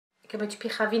Acabei de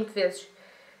espirrar 20 vezes.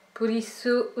 Por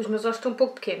isso, os meus olhos estão um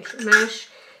pouco pequenos. Mas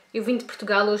eu vim de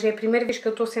Portugal. Hoje é a primeira vez que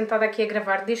eu estou sentada aqui a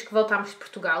gravar desde que voltámos de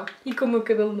Portugal. E com o meu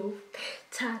cabelo novo.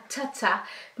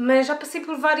 Mas já passei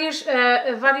por vários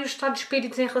estados de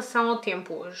espíritos em relação ao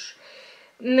tempo hoje.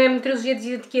 Na meteorologia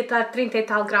dizia que ia estar 30 e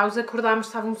tal graus. Acordámos,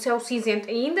 estava um céu cinzento.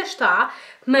 Ainda está.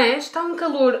 Mas está um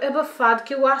calor abafado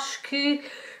que eu acho que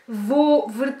vou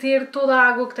verter toda a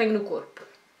água que tenho no corpo.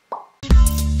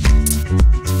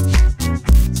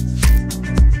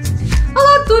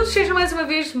 Olá a todos, sejam mais uma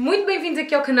vez muito bem-vindos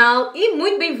aqui ao canal e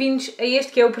muito bem-vindos a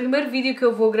este que é o primeiro vídeo que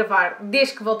eu vou gravar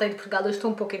desde que voltei de Portugal. Eu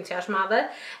estou um pouco entusiasmada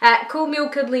com o meu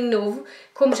cabelinho novo,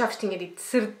 como já vos tinha dito, de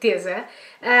certeza.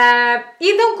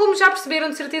 E então, como já perceberam,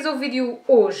 de certeza o vídeo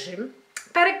hoje,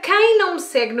 para quem não me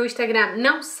segue no Instagram,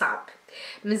 não sabe,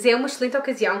 mas é uma excelente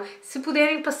ocasião, se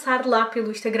puderem passar lá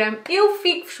pelo Instagram, eu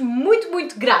fico-vos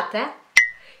muito grata.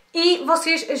 E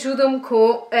vocês ajudam-me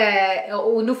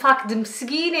no facto de me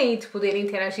seguirem e de poderem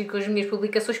interagir com as minhas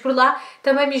publicações por lá,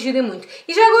 também me ajuda muito.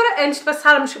 E já agora, antes de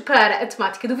passarmos para a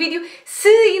temática do vídeo, se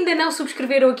ainda não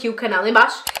subscreveram aqui o canal em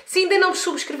baixo, se ainda não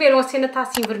subscreveram, a cena está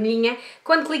assim vermelhinha,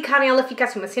 quando clicarem ela fica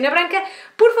assim uma cena branca,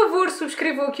 por favor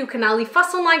subscrevam aqui o canal e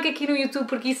façam like aqui no YouTube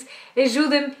porque isso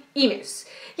ajuda-me imenso.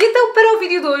 E então, para o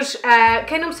vídeo de hoje,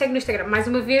 quem não me segue no Instagram mais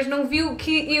uma vez, não viu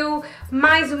que eu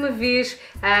mais uma vez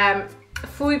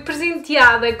fui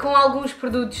presenteada com alguns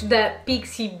produtos da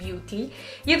Pixi Beauty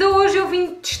e então hoje eu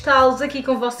vim testá-los aqui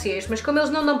com vocês, mas como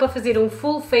eles não dão para fazer um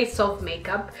full face of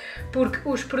makeup, porque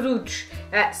os produtos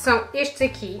são estes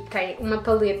aqui, tem uma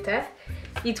paleta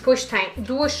e depois tem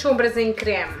duas sombras em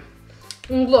creme,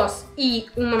 um gloss e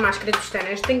uma máscara de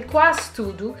pestanas, tem quase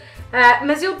tudo,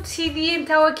 mas eu decidi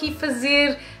então aqui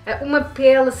fazer uma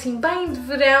pele assim bem de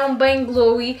verão, bem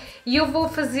glowy, e eu vou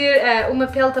fazer uma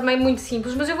pele também muito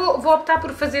simples, mas eu vou optar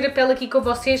por fazer a pele aqui com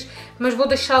vocês, mas vou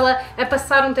deixá-la a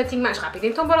passar um tantinho mais rápido.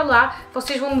 Então bora lá,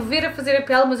 vocês vão me ver a fazer a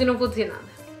pele, mas eu não vou dizer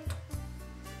nada.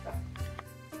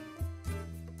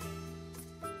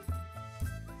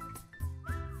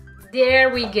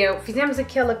 There we go. Fizemos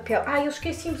aquela pele. Eu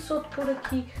esqueci-me só de pôr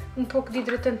aqui um pouco de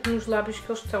hidratante nos lábios que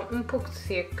eles estão um pouco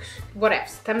secos. Whatever,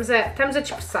 estamos a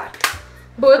dispersar.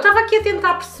 Bom, eu estava aqui a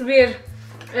tentar perceber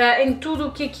em tudo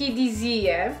o que aqui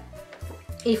dizia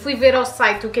e fui ver ao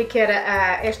site o que é que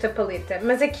era esta paleta,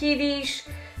 mas aqui diz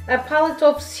a Palette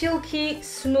of Silky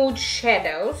Smooth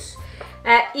Shadows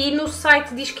e no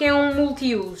site diz que é um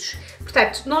multiusos.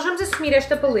 Portanto, nós vamos assumir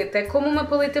esta paleta como uma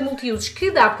paleta multiusos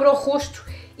que dá para o rosto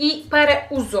e para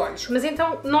os olhos. Mas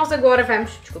então nós agora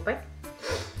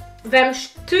vamos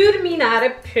terminar a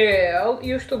pele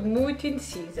e eu estou muito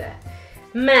indecisa.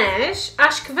 Mas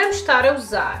acho que vamos estar a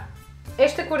usar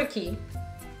esta cor aqui,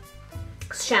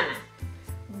 que se chama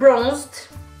Bronzed,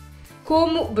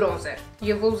 como bronzer. E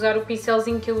eu vou usar o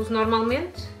pincelzinho que eu uso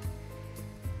normalmente.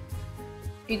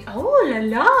 E, oh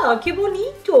lá lá, que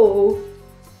bonito!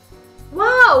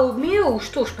 Uau, meu,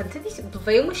 estou espantadíssima.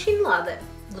 Levei uma chinelada,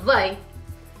 levei.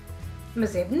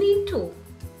 Mas é bonito.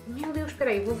 Meu Deus,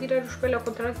 espera aí, vou virar o espelho ao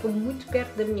contrário, estou muito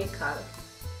perto da minha cara.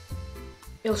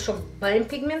 Eles são bem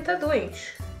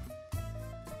pigmentadões.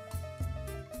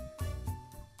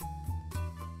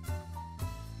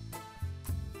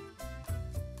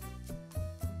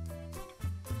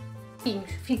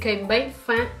 Fiquei bem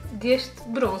fã deste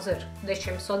bronzer.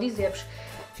 Deixem-me só dizer-vos.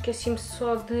 Esqueci-me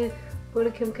só de pôr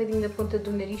aqui um bocadinho da ponta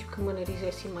do nariz, porque o meu nariz é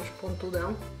assim mais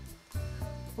pontudão.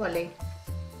 Olhem.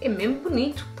 É mesmo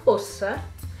bonito, poça.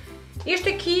 Este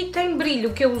aqui tem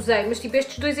brilho que eu usei, mas tipo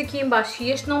estes dois aqui em baixo e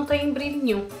este não tem brilho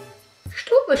nenhum.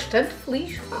 Estou bastante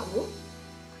feliz, falo.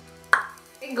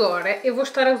 Agora eu vou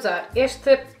estar a usar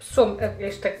esta sombra,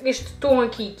 este tom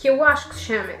aqui que eu acho que se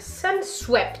chama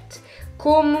Sunswept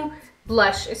como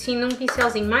blush, assim num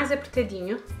pincelzinho mais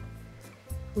apertadinho.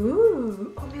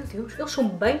 Oh meu Deus, eles são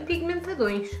bem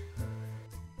pigmentadões.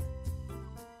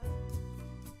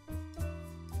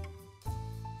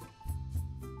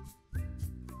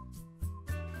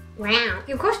 Uau,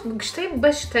 eu gostei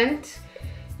bastante.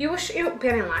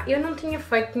 Esperem lá, eu não tinha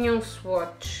feito nenhum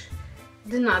swatch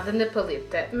de nada na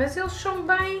paleta, mas eles são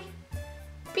bem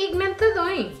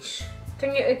pigmentadões.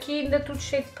 Tenho aqui ainda tudo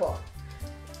cheio de pó.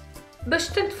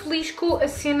 Bastante feliz com a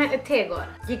cena até agora.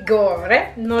 E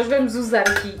agora nós vamos usar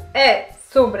aqui a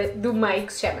sombra do meio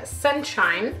que se chama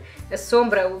Sunshine, a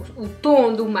sombra, o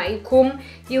tom do meio como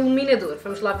iluminador.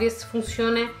 Vamos lá ver se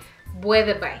funciona bué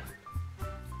da bem.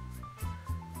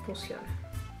 Funciona.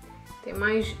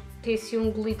 Tem assim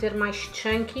um glitter mais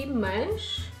chunky,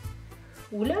 mas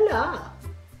ulala,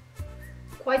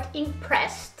 quite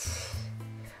impressed,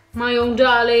 my own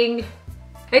darling.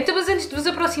 Então, mas antes de vos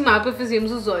aproximar para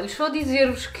fazermos os olhos, só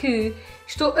dizer-vos que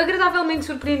estou agradavelmente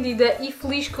surpreendida e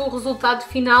feliz com o resultado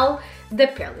final da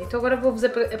pele. Então agora vou-vos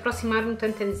aproximar um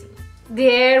tantanzinho.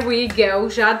 There we go,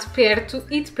 já de perto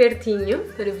e de pertinho,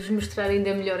 para vos mostrar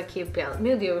ainda melhor aqui a pele.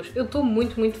 Meu Deus, eu estou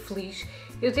muito feliz.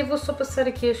 Eu até vou só passar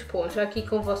aqui a esponja, aqui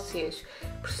com vocês,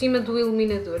 por cima do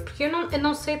iluminador, porque eu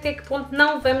não sei até que ponto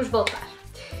não vamos voltar.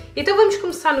 Então vamos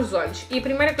começar nos olhos, e a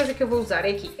primeira coisa que eu vou usar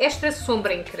é aqui, esta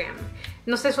sombra em creme.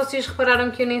 Não sei se vocês repararam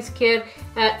que eu nem sequer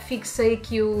fixei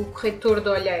aqui o corretor de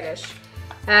olheiras.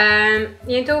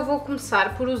 E então eu vou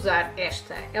começar por usar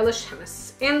esta, ela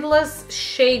chama-se Endless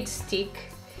Shade Stick,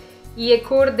 e a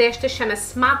cor desta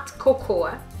chama-se Matte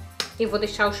Cocoa. Eu vou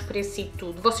deixar os preços e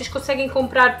tudo. Vocês conseguem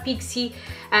comprar Pixi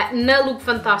na Look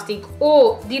Fantástico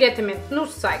ou diretamente no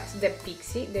site da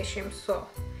Pixi. Deixem-me só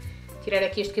tirar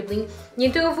aqui este cabelinho. E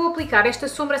então eu vou aplicar esta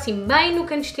sombra assim bem no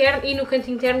canto externo e no canto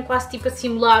interno, quase tipo a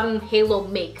simular um halo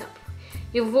makeup.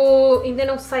 Eu vou, ainda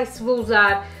não sei se vou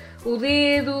usar o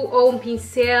dedo ou um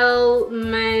pincel,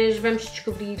 mas vamos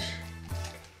descobrir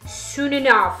soon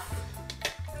enough.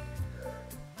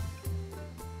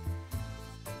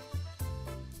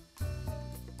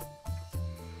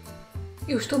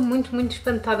 Eu estou muito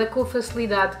espantada com a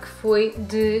facilidade que foi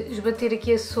de esbater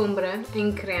aqui a sombra em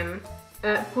creme,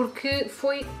 porque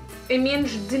foi em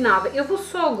menos de nada. Eu vou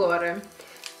só agora,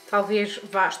 talvez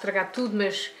vá estragar tudo,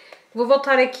 mas vou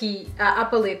voltar aqui à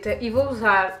paleta e vou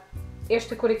usar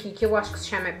esta cor aqui, que eu acho que se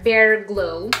chama Bare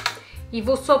Glow, e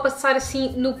vou só passar assim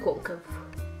no côncavo.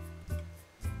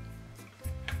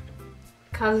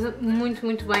 Casa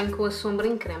muito bem com a sombra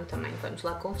em creme também, vamos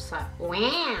lá confessar. Uau!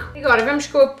 Agora vamos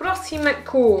com a próxima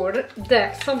cor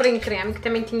da sombra em creme, que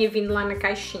também tinha vindo lá na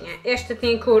caixinha. Esta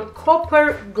tem a cor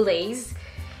Copper Glaze,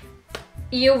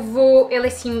 e ela é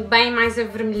assim bem mais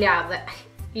avermelhada.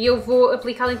 E eu vou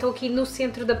aplicá-la então aqui no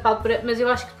centro da pálpebra, mas eu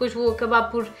acho que depois vou acabar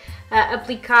por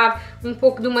aplicar um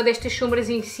pouco de uma destas sombras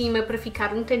em cima para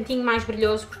ficar um tantinho mais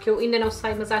brilhoso, porque eu ainda não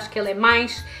sei, mas acho que ela é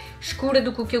mais escura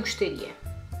do que o que eu gostaria.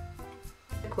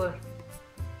 Cor.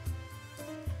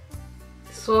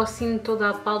 Só assim toda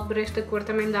a pálpebra esta cor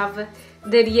também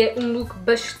daria um look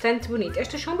bastante bonito.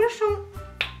 Estas sombras são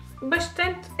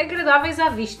bastante agradáveis à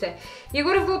vista. E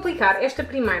agora vou aplicar esta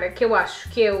primeira, que eu acho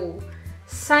que é o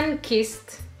Sun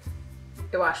Kissed,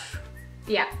 eu acho,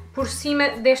 por cima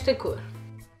desta cor.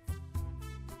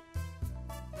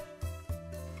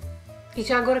 E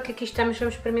já agora que aqui estamos,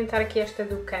 vamos experimentar aqui esta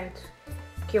do canto,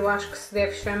 que eu acho que se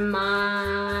deve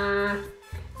chamar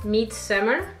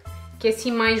Midsummer, que é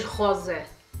assim mais rosa.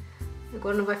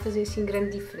 Agora não vai fazer assim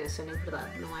grande diferença, na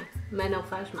verdade, não é? Mas não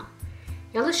faz mal.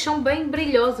 Elas são bem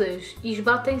brilhosas e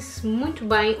esbatem-se muito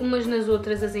bem umas nas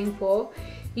outras, as em pó,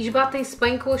 e esbatem-se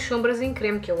bem com as sombras em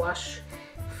creme, que eu acho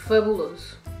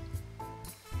fabuloso.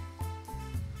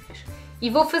 E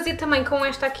vou fazer também com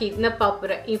esta aqui na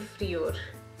pálpebra inferior.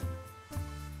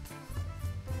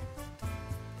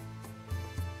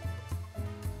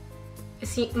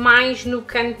 Assim, mais no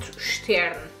canto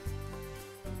externo.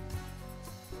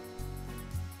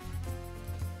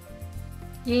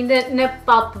 E ainda na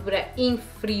pálpebra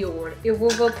inferior eu vou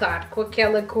voltar com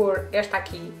aquela cor, esta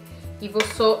aqui, e vou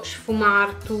só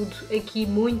esfumar tudo aqui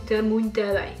muito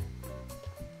bem.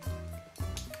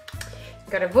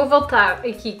 Agora vou voltar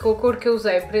aqui com a cor que eu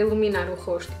usei para iluminar o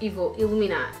rosto e vou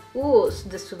iluminar o osso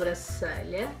da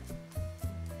sobrancelha.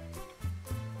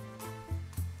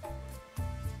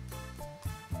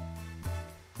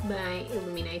 Bem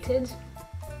illuminated.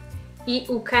 E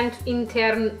o canto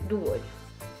interno do olho.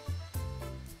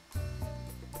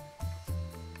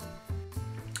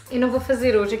 Eu não vou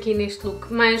fazer hoje aqui neste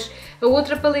look, mas a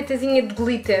outra paletazinha de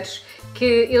glitters que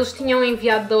eles tinham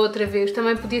enviado da outra vez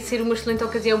também podia ser uma excelente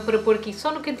ocasião para pôr aqui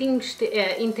só no cantinho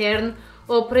interno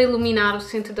ou para iluminar o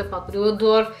centro da pálpebra. Eu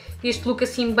adoro este look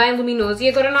assim bem luminoso. E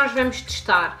agora nós vamos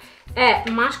testar a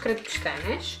máscara de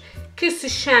pestanas, que se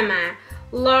chama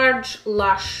Large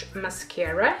Lash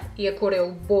Mascara e a cor é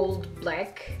o Bold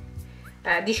Black.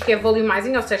 Diz que é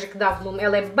volumizing, ou seja, que dá volume.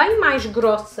 Ela é bem mais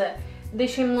grossa.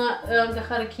 Deixem-me lá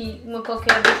agarrar aqui uma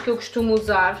qualquer das que eu costumo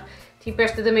usar, tipo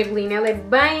esta da Maybelline. Ela é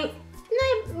bem, não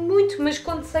é muito, mas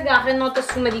quando se agarra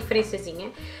nota-se uma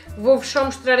diferençazinha. Vou-vos só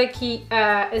mostrar aqui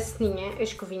a ceninha, a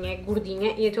escovinha,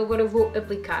 gordinha, e então agora vou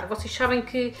aplicar. Vocês sabem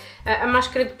que a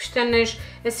máscara de pestanas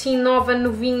assim nova,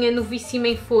 novinha, novíssima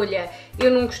em folha, eu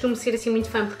não costumo ser assim muito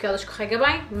fã porque ela escorrega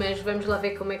bem, mas vamos lá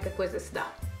ver como é que a coisa se dá.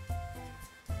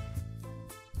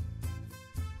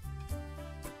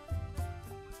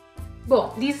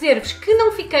 Bom, dizer-vos que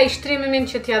não fiquei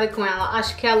extremamente chateada com ela,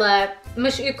 acho que ela...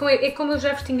 Mas é como eu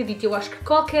já vos tinha dito, eu acho que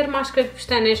qualquer máscara de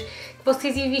pestanas que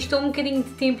vocês investam um bocadinho de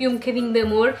tempo e um bocadinho de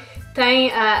amor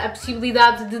tem a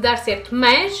possibilidade de dar certo,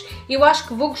 mas eu acho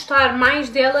que vou gostar mais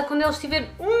dela quando ela estiver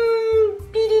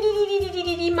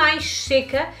mais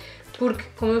seca, porque,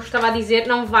 como eu estava a dizer,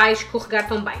 não vai escorregar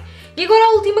tão bem. E agora a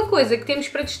última coisa que temos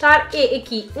para testar é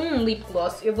aqui um lip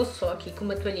gloss. Eu vou só aqui com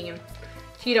uma toalhinha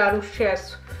tirar o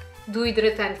excesso do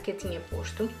hidratante que eu tinha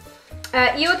posto.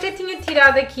 Eu até tinha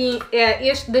tirado aqui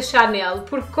este da Chanel,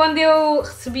 porque quando eu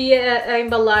recebi a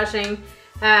embalagem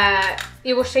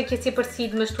eu achei que ia ser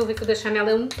parecido, mas estou a ver que o da Chanel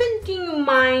é um tantinho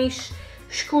mais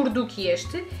escuro do que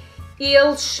este.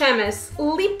 Ele chama-se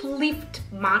Lip Lift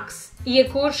Max e a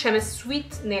cor chama-se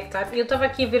Sweet Nectar. Eu estava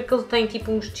aqui a ver que ele tem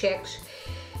tipo uns checks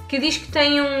que diz que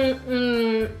tem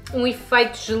um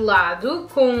efeito gelado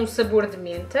com um sabor de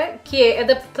menta, que é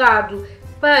adaptado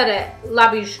para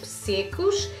lábios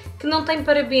secos, que não tem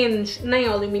parabenos nem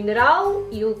óleo mineral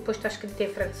e depois está escrito em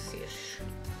francês.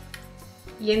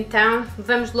 E então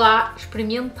vamos lá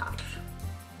experimentar.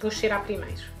 Vou cheirar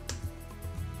primeiro.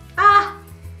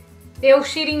 É o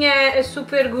cheirinho a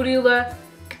super gorila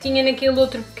que tinha naquele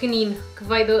outro pequenino, que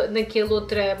veio naquela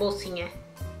outra bolsinha.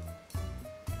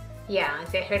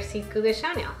 Mas é parecido com o da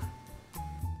Chanel.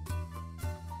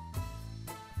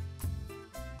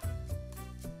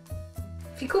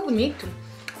 Ficou bonito.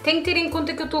 Tenho que ter em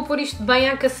conta que eu estou a pôr isto bem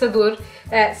a caçador,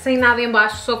 sem nada em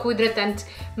baixo, só com o hidratante,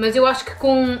 mas eu acho que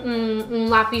com um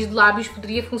lápis de lábios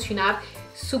poderia funcionar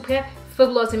super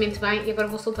fabulosamente bem. E agora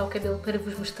vou soltar o cabelo para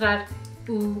vos mostrar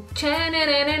o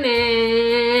tchananana.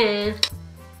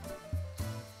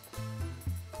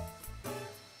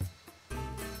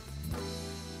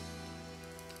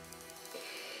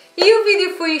 E o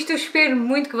vídeo foi isto, eu espero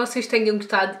muito que vocês tenham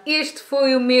gostado. Este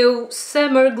foi o meu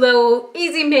Summer Glow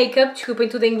Easy Makeup, desculpem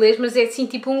tudo em inglês, mas é assim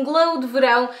tipo um glow de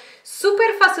verão,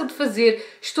 super fácil de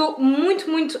fazer. Estou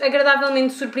muito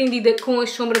agradavelmente surpreendida com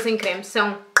as sombras em creme,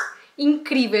 são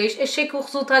incríveis. Achei que o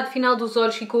resultado final dos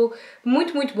olhos ficou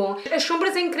muito bom. As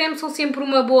sombras em creme são sempre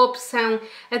uma boa opção,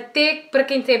 até para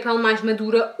quem tem a pele mais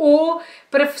madura ou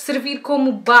para servir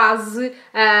como base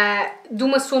de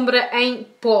uma sombra em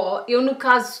pó. Eu no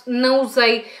caso não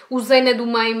usei na do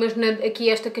meio, mas aqui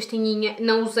esta castanhinha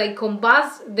não usei como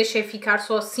base, deixei ficar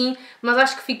só assim, mas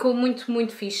acho que ficou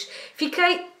muito fixe.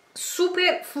 Fiquei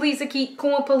super feliz aqui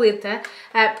com a paleta,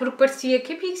 porque parecia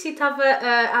que a Pixi estava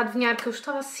a adivinhar que eu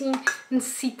estava assim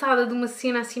necessitada de uma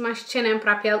cena assim mais tchanan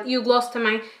para a pele, e o gloss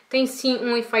também tem sim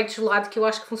um efeito gelado que eu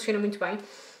acho que funciona muito bem.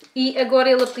 E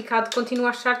agora ele aplicado, continuo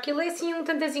a achar que ele é assim um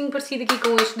tantazinho parecido aqui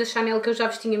com este da Chanel que eu já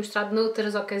vos tinha mostrado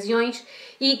noutras ocasiões,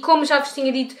 e como já vos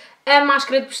tinha dito, a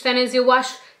máscara de pestanas eu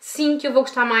acho sim que eu vou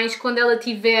gostar mais quando ela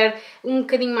estiver um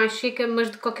bocadinho mais seca, mas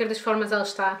de qualquer das formas ela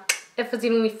está a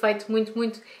fazer um efeito muito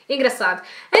engraçado.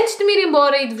 Antes de me ir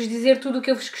embora e de vos dizer tudo o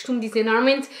que eu vos costumo dizer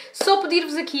normalmente, só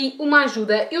pedir-vos aqui uma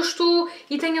ajuda. Eu estou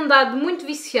e tenho andado muito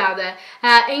viciada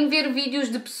em ver vídeos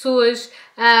de pessoas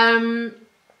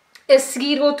a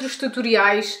seguir outros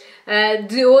tutoriais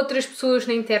de outras pessoas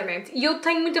na internet, e eu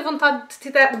tenho muita vontade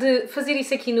de fazer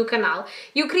isso aqui no canal.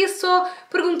 E eu queria só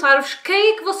perguntar-vos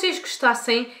quem é que vocês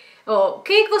gostassem,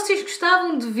 quem é que vocês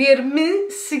gostavam de ver-me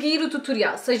seguir o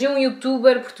tutorial? Seja um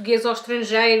youtuber português ou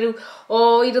estrangeiro,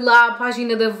 ou ir lá à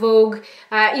página da Vogue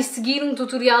e seguir um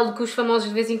tutorial que os famosos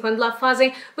de vez em quando lá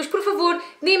fazem. Mas por favor,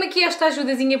 deem-me aqui esta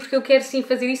ajudazinha, porque eu quero sim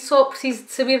fazer isso, só preciso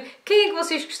de saber quem é que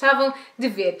vocês gostavam de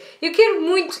ver. Eu quero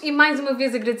muito e mais uma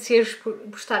vez agradecer-vos por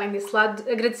estarem desse lado,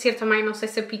 agradecer também, não sei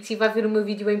se a Pixi vai ver o meu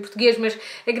vídeo em português, mas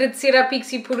agradecer à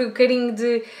Pixi por o carinho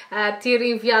de ter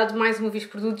enviado mais uma vez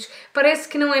produtos. Parece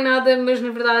que não é nada, mas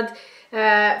na verdade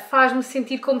faz-me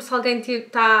sentir como se alguém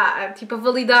está tipo, a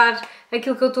validar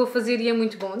aquilo que eu estou a fazer, e é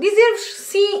muito bom. Dizer-vos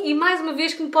sim e mais uma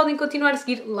vez que me podem continuar a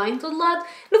seguir lá em todo lado,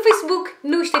 no Facebook,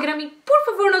 no Instagram, e por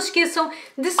favor não se esqueçam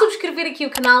de subscrever aqui o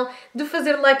canal, de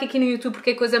fazer like aqui no YouTube, porque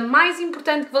é a coisa mais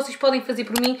importante que vocês podem fazer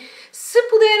por mim. Se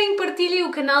puderem, partilhem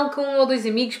o canal com um ou dois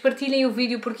amigos, partilhem o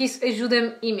vídeo, porque isso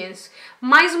ajuda-me imenso.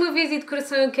 Mais uma vez e de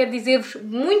coração eu quero dizer-vos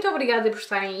muito obrigada por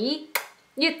estarem aí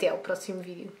e até o próximo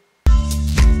vídeo.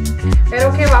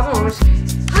 Pero que vamos.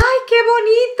 ¡Ay, qué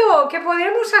bonito! Que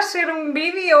podemos hacer un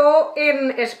vídeo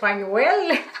en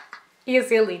español. Ia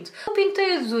ser lindo. Eu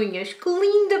pintei as unhas. Que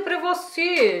linda para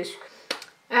vocês.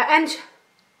 Antes,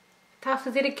 está a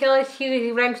fazer aquelas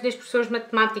tiras brancas das professores de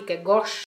matemática. Gosto.